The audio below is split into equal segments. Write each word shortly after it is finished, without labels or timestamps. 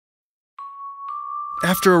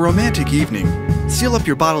After a romantic evening, seal up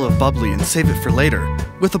your bottle of bubbly and save it for later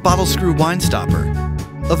with a bottle screw wine stopper.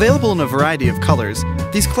 Available in a variety of colors,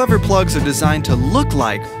 these clever plugs are designed to look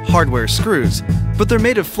like hardware screws, but they're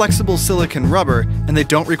made of flexible silicone rubber and they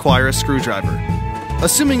don't require a screwdriver.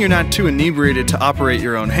 Assuming you're not too inebriated to operate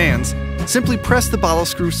your own hands, simply press the bottle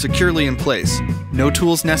screw securely in place. No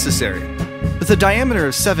tools necessary. With a diameter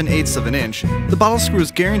of 7/8 of an inch, the bottle screw is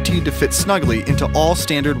guaranteed to fit snugly into all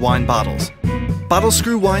standard wine bottles. Bottle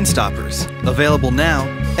screw wine stoppers, available now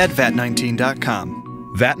at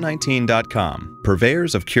vat19.com. vat19.com,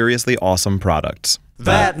 purveyors of curiously awesome products.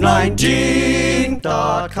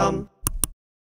 vat19.com